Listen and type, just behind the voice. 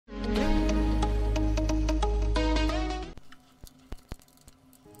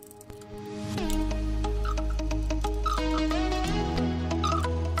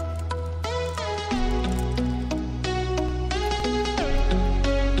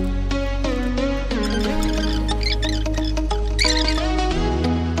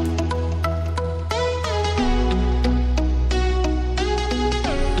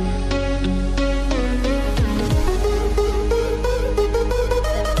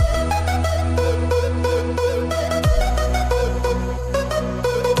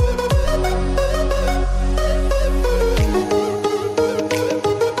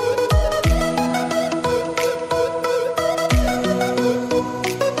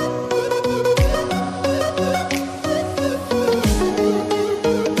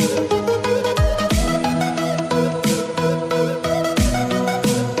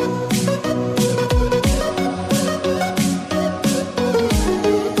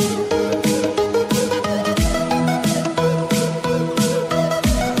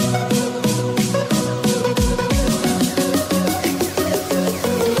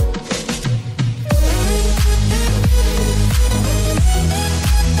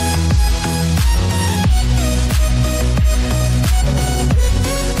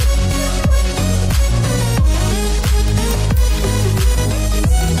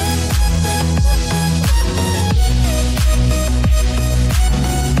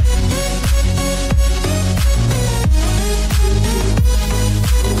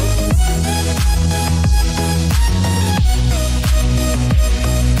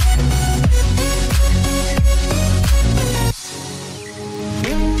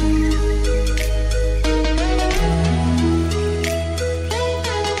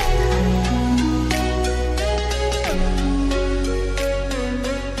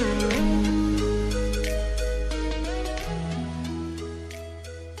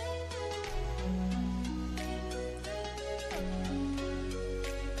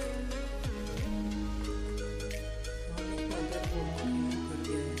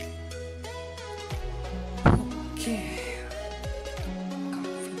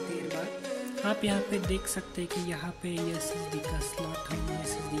आप यहाँ पे देख सकते हैं कि यहाँ पे SSD का स्लॉट हम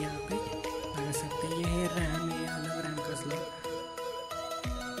SSD यहाँ पे लगा सकते हैं। ये है रैम, ये अलग रैम का स्लॉट।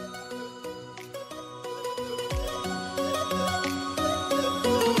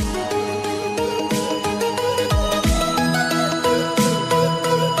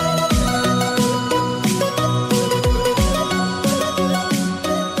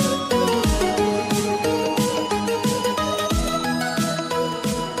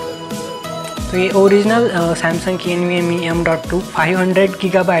 तो ये ओरिजिनल सैमसंग की NVMe m.2 500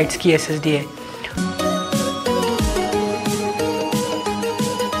 GB की SSD है।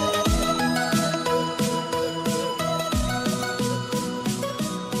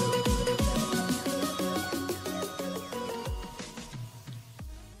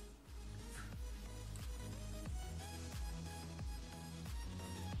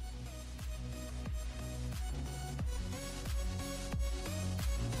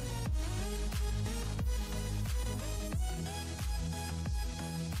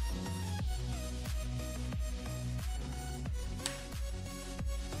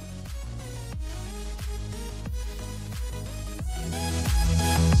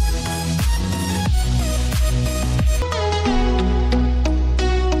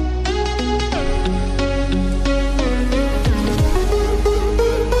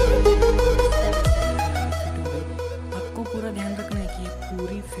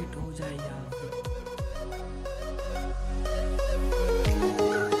 फिट हो जाए यहाँ पे।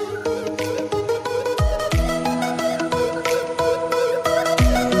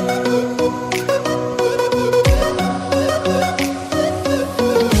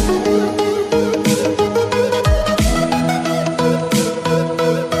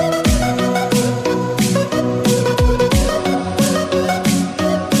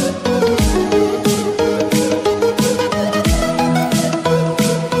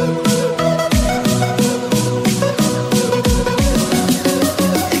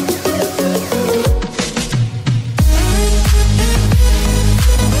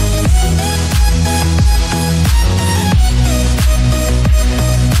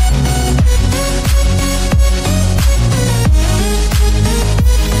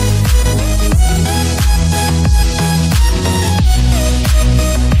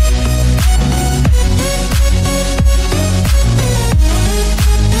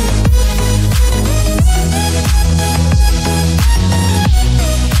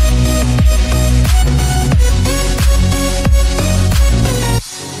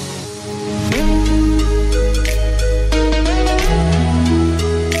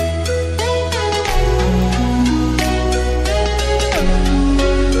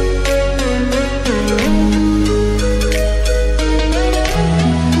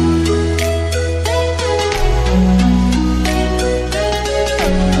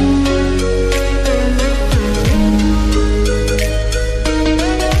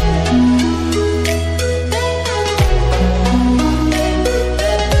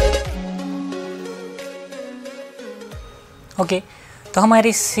 ओके, तो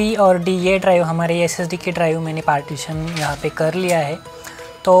हमारी C और D ये ड्राइव, हमारे SSD की ड्राइव मैंने पार्टीशन यहाँ पे कर लिया है।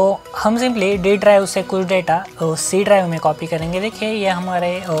 तो हम सिंपली D ड्राइव से कुछ डेटा C ड्राइव में कॉपी करेंगे। देखिए ये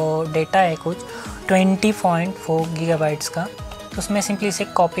हमारे डेटा है कुछ 20.4 गीगाबाइट्स का। तो उसमें सिंपली इसे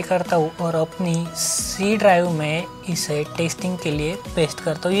कॉपी करता हूँ और अपनी C ड्राइव में इसे टेस्टिंग के लिए पेस्ट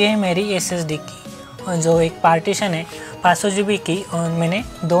करता हूँ। ये है मेरी SSD की जो एक पार्टीशन है 500 GB की, और मैंने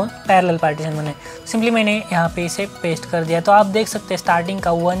 2 पैरेलल पार्टीशन बनाए। सिंपली मैंने यहाँ पे इसे पेस्ट कर दिया। तो आप देख सकते हैं स्टार्टिंग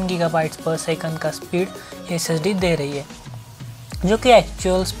का 1 GB/s का स्पीड SSD दे रही है, जो कि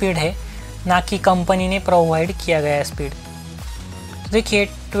एक्चुअल स्पीड है, ना कि कंपनी ने प्रोवाइड किया गया स्पीड। देखिए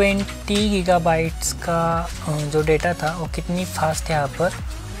 20 GB का जो डेटा था वो कितनी फास्ट यहाँ पर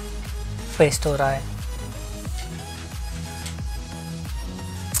पेस्ट हो रहा है।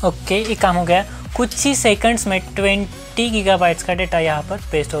 ओके, ये काम हो गया। कुछ ही सेकंड्स में 20 GB का डेटा यहाँ पर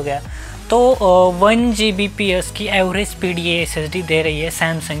पेस्ट हो गया। तो 1 Gbps की एवरेज स्पीड ये SSD दे रही है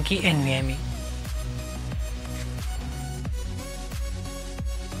सैमसंग की NVMe।